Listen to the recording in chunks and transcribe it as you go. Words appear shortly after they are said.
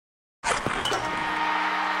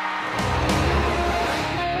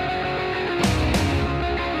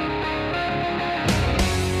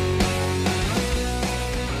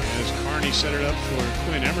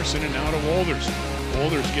Emerson and now to Wolders.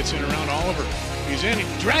 Wolders gets in around Oliver. He's in, he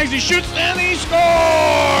drags, he shoots, and he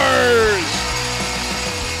scores!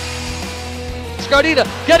 Scardina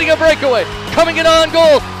getting a breakaway, coming in on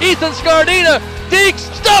goal. Ethan Scardina, Deeks,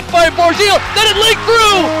 stopped by Borzil, then it leaked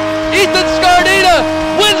through! Ethan Scardina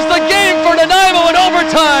wins the game for Nanaimo in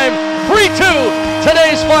overtime. 3-2,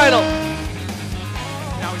 today's final.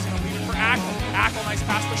 Now he's going to leave it for Ackle. Ackle, nice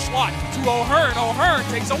pass for Schlott to O'Hearn. O'Hearn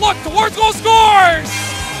takes a look towards goal, scores!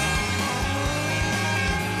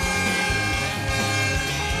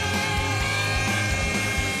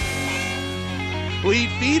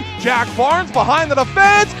 Lead feed, Jack Barnes behind the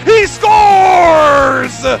defense, he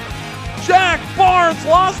scores! Jack Barnes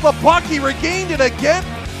lost the puck, he regained it again.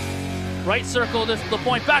 Right circle, this is the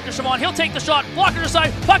point, back to Shavon, he'll take the shot, blocker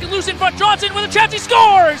aside, puck is loose in front, Johnson with a chance, he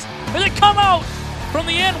scores! And they come out from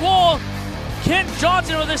the end wall. Kent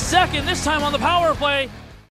Johnson with his second, this time on the power play.